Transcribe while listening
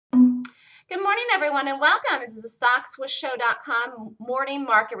Good morning, everyone, and welcome. This is the StockSwishShow.com morning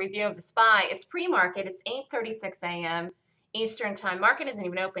market review of the SPY. It's pre-market. It's 8:36 a.m. Eastern Time. Market isn't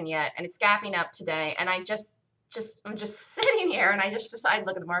even open yet, and it's gapping up today. And I'm just sitting here, and I just decided to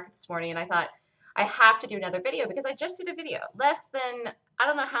look at the market this morning, and I thought I have to do another video because I just did a video less than, I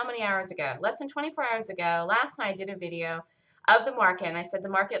don't know how many hours ago, less than 24 hours ago. Last night I did a video of the market, and I said the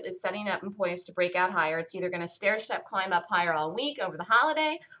market is setting up and poised to break out higher. It's either going to stair-step climb up higher all week over the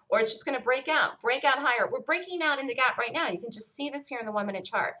holiday, or it's just going to break out higher. We're breaking out in the gap right now. You can just see this here in the 1-minute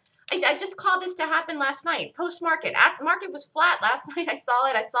chart. I just called this to happen last night, post-market. After market was flat last night. I saw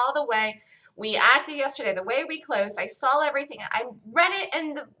it. I saw the way we acted yesterday, the way we closed. I saw everything. I read it,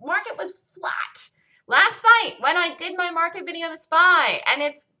 and the market was flat last night when I did my market video on the SPY, and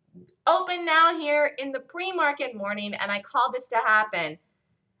it's open now here in the pre-market morning, and I called this to happen.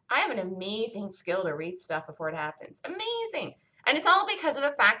 I have an amazing skill to read stuff before it happens. Amazing. And it's all because of the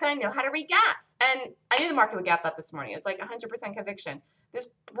fact that I know how to read gaps. And I knew the market would gap up this morning. It's like 100% conviction. This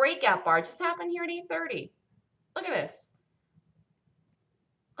breakout bar just happened here at 8:30. Look at this.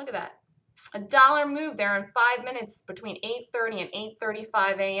 Look at that. A dollar move there in 5 minutes between 8:30 and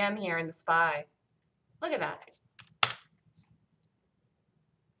 8:35 a.m. here in the SPY. Look at that.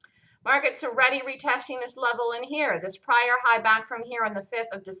 Markets already retesting this level in here, this prior high back from here on the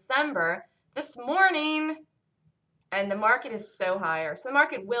 5th of December this morning. And the market is so higher. So the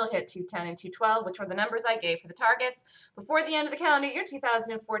market will hit 210 and 212, which were the numbers I gave for the targets. Before the end of the calendar year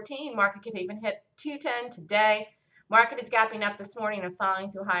 2014, market could even hit 210 today. Market is gapping up this morning and falling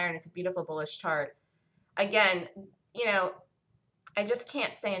through higher, and it's a beautiful bullish chart. Again, I just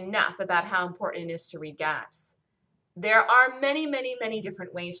can't say enough about how important it is to read gaps. There are many, many, many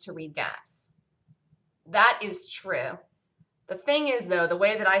different ways to read gaps. That is true. The thing is, though, the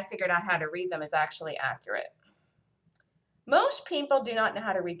way that I figured out how to read them is actually accurate. Most people do not know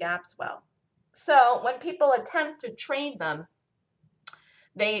how to read gaps well. So when people attempt to trade them,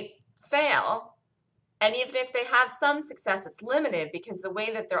 they fail. And even if they have some success, it's limited because the way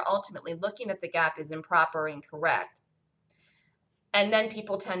that they're ultimately looking at the gap is improper or incorrect. And then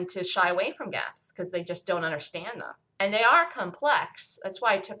people tend to shy away from gaps because they just don't understand them. And they are complex. That's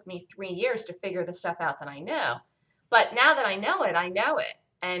why it took me 3 years to figure the stuff out that I know. But now that I know it,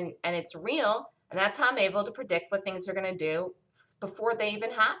 and it's real. And that's how I'm able to predict what things are going to do before they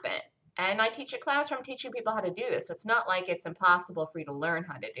even happen. And I teach a class where I'm teaching people how to do this. So it's not like it's impossible for you to learn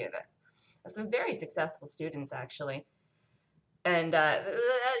how to do this. Some very successful students, actually. And,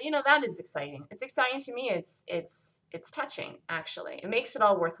 that is exciting. It's exciting to me. It's touching, actually. It makes it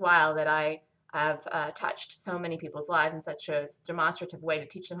all worthwhile that I have touched so many people's lives in such a demonstrative way to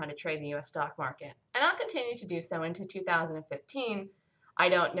teach them how to trade the U.S. stock market. And I'll continue to do so into 2015. I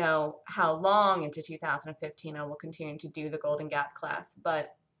don't know how long into 2015 I will continue to do the Golden Gap class,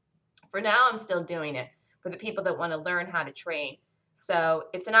 but for now I'm still doing it for the people that want to learn how to trade. So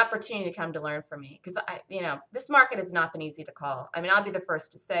it's an opportunity to come to learn from me because this market has not been easy to call. I mean, I'll be the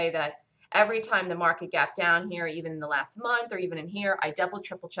first to say that every time the market gapped down here, even in the last month or even in here, I double,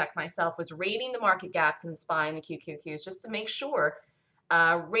 triple check myself, was rating the market gaps in the SPY and the QQQs just to make sure,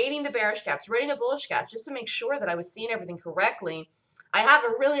 rating the bearish gaps, rating the bullish gaps, just to make sure that I was seeing everything correctly. I have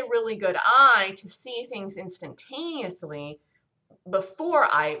a really, really good eye to see things instantaneously before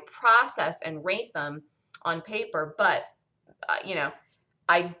I process and rate them on paper. But,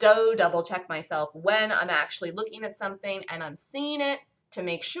 I do double check myself when I'm actually looking at something and I'm seeing it to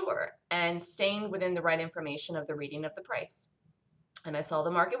make sure and staying within the right information of the reading of the price. And I saw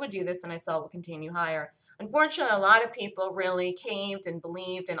the market would do this, and I saw it would continue higher. Unfortunately, a lot of people really caved and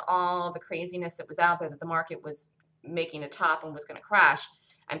believed in all the craziness that was out there, that the market was making a top and was going to crash,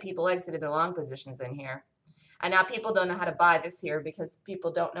 and people exited their long positions in here. And now people don't know how to buy this here because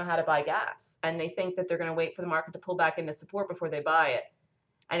people don't know how to buy gaps, and they think that they're going to wait for the market to pull back into support before they buy it.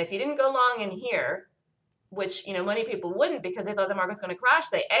 And if you didn't go long in here, which many people wouldn't because they thought the market was going to crash,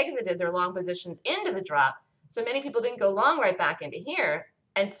 they exited their long positions into the drop. So many people didn't go long right back into here,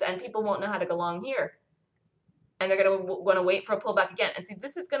 and people won't know how to go long here. And they're going to want to wait for a pullback again. And see,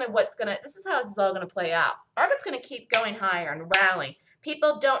 this is how this is all going to play out. Market's going to keep going higher and rallying.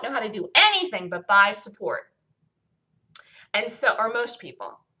 People don't know how to do anything but buy support. And so, or most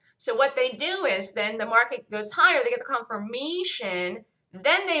people. So what they do is then the market goes higher, they get the confirmation,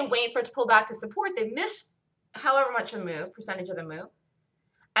 then they wait for it to pull back to support. They miss however much a move, percentage of the move.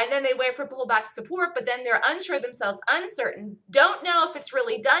 And then they wait for pullback to support, but then they're unsure themselves, uncertain, don't know if it's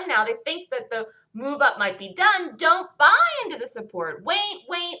really done now. They think that the move up might be done. Don't buy into the support.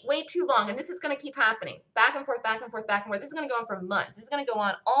 Wait too long. And this is going to keep happening. Back and forth, back and forth, back and forth. This is going to go on for months. This is going to go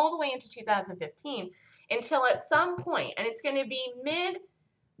on all the way into 2015 until at some point, and it's going to be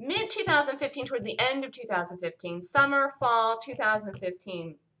mid-2015, towards the end of 2015, summer, fall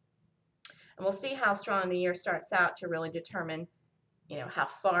 2015. And we'll see how strong the year starts out to really determine, you know, how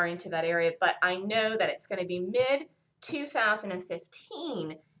far into that area. But I know that it's going to be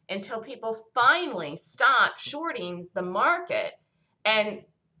mid-2015 until people finally stop shorting the market and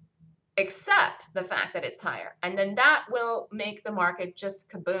accept the fact that it's higher. And then that will make the market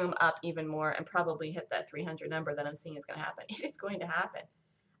just kaboom up even more and probably hit that 300 number that I'm seeing is going to happen. It is going to happen.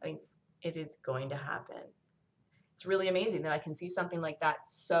 I mean, it is going to happen. It's really amazing that I can see something like that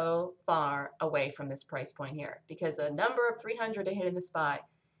so far away from this price point here, because a number of 300 to hit in the SPY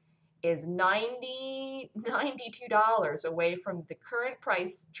is $92 away from the current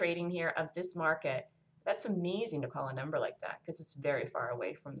price trading here of this market. That's amazing to call a number like that, because it's very far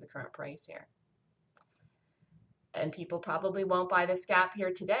away from the current price here. And people probably won't buy this gap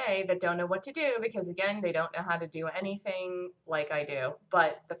here today that don't know what to do, because again, they don't know how to do anything like I do.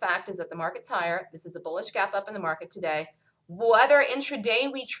 But the fact is that the market's higher. This is a bullish gap up in the market today. Whether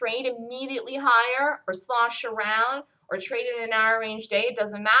intraday we trade immediately higher or slosh around or trade in an hour range day, it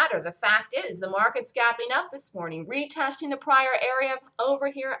doesn't matter. The fact is the market's gapping up this morning, retesting the prior area over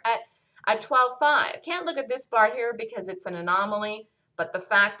here at 12.5. I can't look at this bar here because it's an anomaly. But the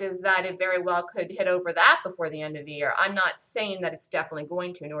fact is that it very well could hit over that before the end of the year. I'm not saying that it's definitely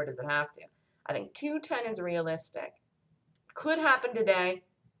going to, nor does it have to. I think 210 is realistic. Could happen today.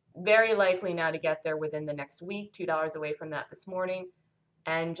 Very likely now to get there within the next week. $2 away from that this morning.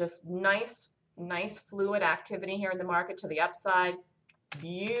 And just nice fluid activity here in the market to the upside.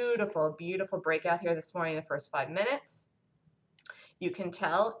 Beautiful, beautiful breakout here this morning in the first 5 minutes. You can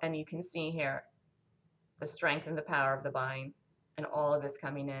tell and you can see here the strength and the power of the buying. And all of this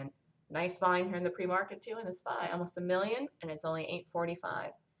coming in. Nice volume here in the pre-market too in the SPY, almost 1 million, and it's only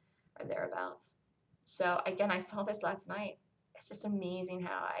 845 or thereabouts. So again, I saw this last night. It's just amazing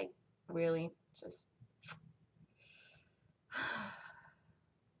how I really just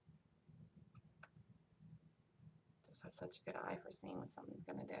have such a good eye for seeing what something's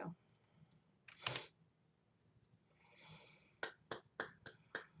going to do.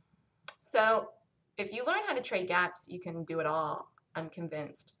 So if you learn how to trade gaps, you can do it all. I'm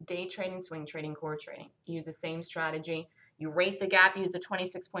convinced. Day trading, swing trading, core trading. Use the same strategy. You rate the gap, use a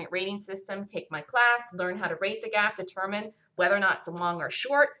 26-point rating system, take my class, learn how to rate the gap, determine whether or not it's long or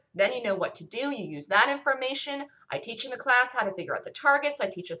short. Then you know what to do. You use that information. I teach in the class how to figure out the targets. I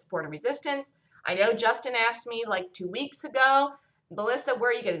teach you support and resistance. I know Justin asked me like 2 weeks ago, Melissa,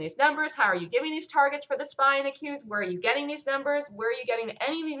 where are you getting these numbers? How are you giving these targets for the SPY and the Qs? Where are you getting these numbers? Where are you getting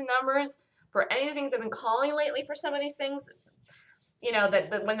any of these numbers for any of the things I've been calling lately for some of these things? You know,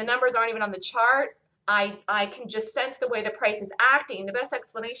 that when the numbers aren't even on the chart, I can just sense the way the price is acting. The best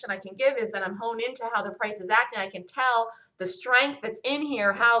explanation I can give is that I'm honed into how the price is acting. I can tell the strength that's in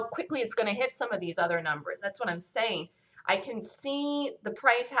here, how quickly it's going to hit some of these other numbers. That's what I'm saying. I can see the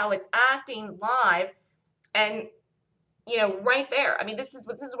price, how it's acting live, and you know, right there. I mean, this is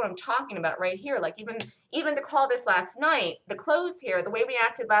what I'm talking about right here. Like even to call this last night, the close here, the way we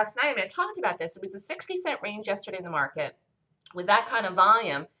acted last night. I mean, I talked about this. It was a 60-cent range yesterday in the market. With that kind of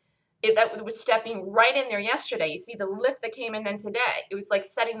volume, that was stepping right in there yesterday. You see the lift that came in then today. It was like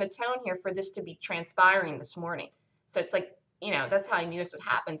setting the tone here for this to be transpiring this morning. So it's like, you know, that's how I knew this would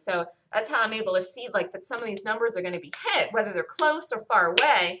happen. So that's how I'm able to see like that some of these numbers are going to be hit, whether they're close or far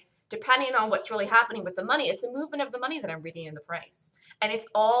away, depending on what's really happening with the money. It's a movement of the money that I'm reading in the price. And it's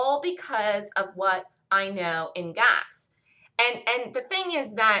all because of what I know in gaps. And the thing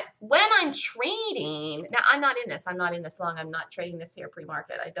is that when I'm trading, now I'm not in this long. I'm not trading this here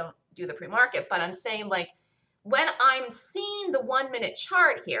pre-market. I don't do the pre-market, but I'm saying like when I'm seeing the 1 minute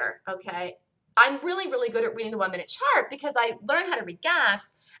chart here, okay, I'm really, really good at reading the 1 minute chart because I learned how to read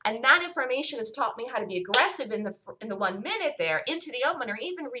gaps, and that information has taught me how to be aggressive in the 1 minute there into the open, or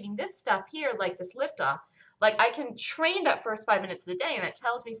even reading this stuff here, like this liftoff. Like I can train that first 5 minutes of the day, and that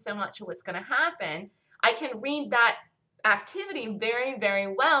tells me so much of what's going to happen. I can read that activity very, very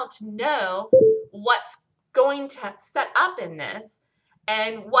well to know what's going to set up in this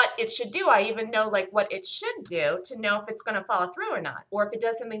and what it should do. I even know like what it should do to know if it's going to follow through or not, or if it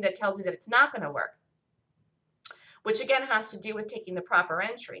does something that tells me that it's not going to work, which again has to do with taking the proper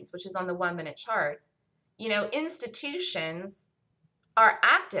entries, which is on the 1 minute chart. You know, institutions are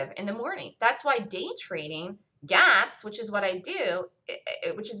active in the morning. That's why day trading gaps, which is what I do,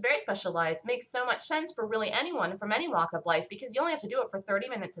 which is very specialized, makes so much sense for really anyone from any walk of life, because you only have to do it for 30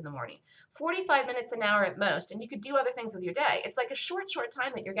 minutes in the morning, 45 minutes an hour at most, and you could do other things with your day. It's like a short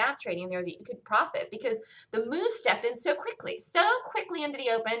time that you're gap trading there that you could profit, because the moves stepped in so quickly into the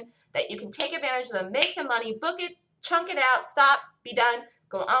open that you can take advantage of them, make the money, book it, chunk it out, stop, be done,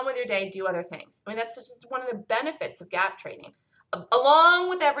 go on with your day, do other things. I mean, that's just one of the benefits of gap trading, along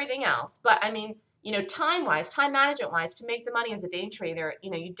with everything else. But I mean, you know, time-wise, time management-wise, to make the money as a day trader,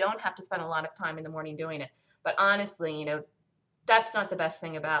 you know, you don't have to spend a lot of time in the morning doing it. But honestly, you know, that's not the best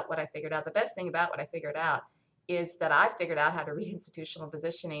thing about what I figured out. The best thing about what I figured out is that I figured out how to read institutional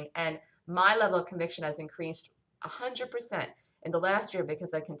positioning, and my level of conviction has increased 100% in the last year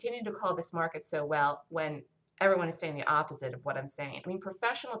because I continue to call this market so well when everyone is saying the opposite of what I'm saying. I mean,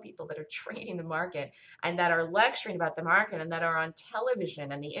 professional people that are trading the market and that are lecturing about the market and that are on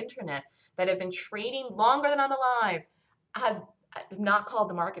television and the internet that have been trading longer than I'm alive have not called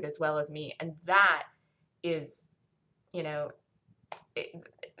the market as well as me. And that is, you know,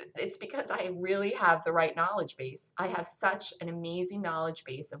 it's because I really have the right knowledge base. I have such an amazing knowledge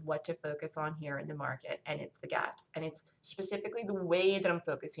base of what to focus on here in the market, and it's the gaps, and it's specifically the way that I'm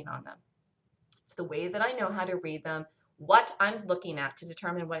focusing on them. It's the way that I know how to read them, what I'm looking at to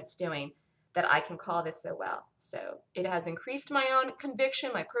determine what it's doing, that I can call this so well. So it has increased my own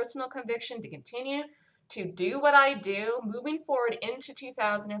conviction, my personal conviction to continue to do what I do moving forward into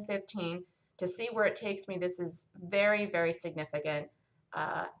 2015 to see where it takes me. This is very, very significant.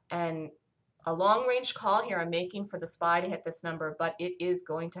 And a long range call here I'm making for the SPY to hit this number, but it is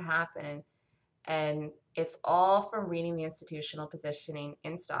going to happen. And it's all from reading the institutional positioning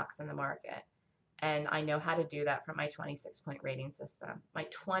in stocks in the market. And I know how to do that from my 26-point rating system. My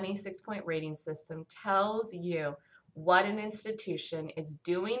 26-point rating system tells you what an institution is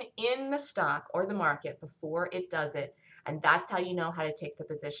doing in the stock or the market before it does it. And that's how you know how to take the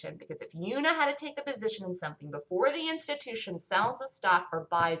position. Because if you know how to take the position in something before the institution sells the stock or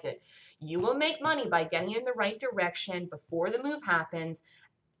buys it, you will make money by getting in the right direction before the move happens.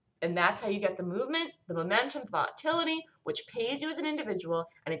 And that's how you get the movement, the momentum, the volatility, which pays you as an individual.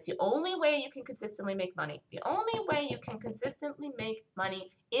 And it's the only way you can consistently make money. The only way you can consistently make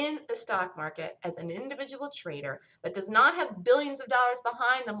money in the stock market as an individual trader that does not have billions of dollars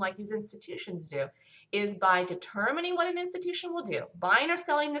behind them like these institutions do is by determining what an institution will do, buying or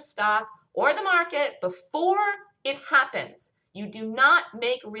selling the stock or the market before it happens. You do not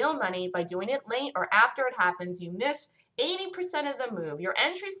make real money by doing it late or after it happens. You miss 80% of the move. Your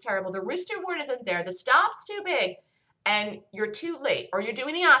entry's terrible. The risk reward isn't there. The stop's too big and you're too late, or you're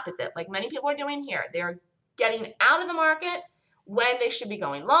doing the opposite like many people are doing here. They're getting out of the market when they should be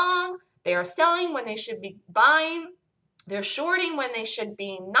going long. They are selling when they should be buying. They're shorting when they should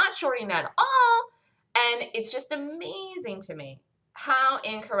be not shorting at all. And it's just amazing to me how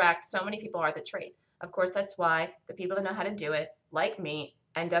incorrect so many people are that trade. Of course, that's why the people that know how to do it, like me,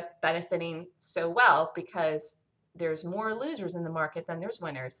 end up benefiting so well, because there's more losers in the market than there's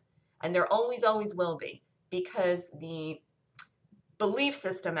winners. And there always, always will be, because the belief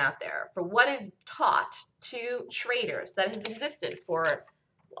system out there for what is taught to traders that has existed for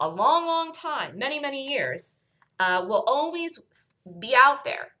a long, long time, many, many years, will always be out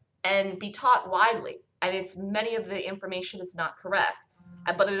there and be taught widely. And it's many of the information is not correct,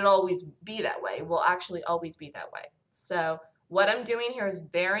 but it'll always be that way. It will actually always be that way. So what I'm doing here is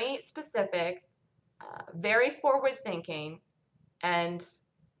very specific, very forward-thinking, and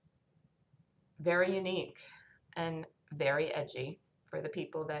very unique, and very edgy for the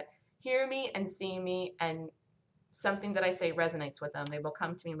people that hear me and see me, and something that I say resonates with them. They will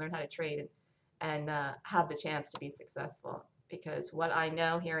come to me and learn how to trade and have the chance to be successful, because what I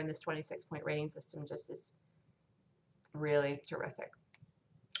know here in this 26-point rating system just is really terrific.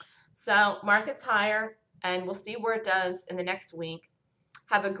 So market's higher, and we'll see where it does in the next week.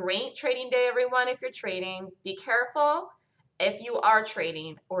 Have a great trading day, everyone, if you're trading. Be careful if you are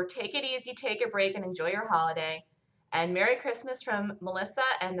trading, or take it easy, take a break, and enjoy your holiday. And Merry Christmas from Melissa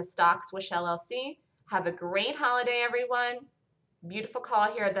and the Stock Swoosh LLC. Have a great holiday, everyone. Beautiful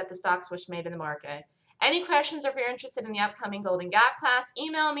call here that the Stock Swoosh made in the market. Any questions, or if you're interested in the upcoming Golden Gap class,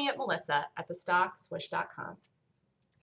 email me at melissa@thestockswoosh.com.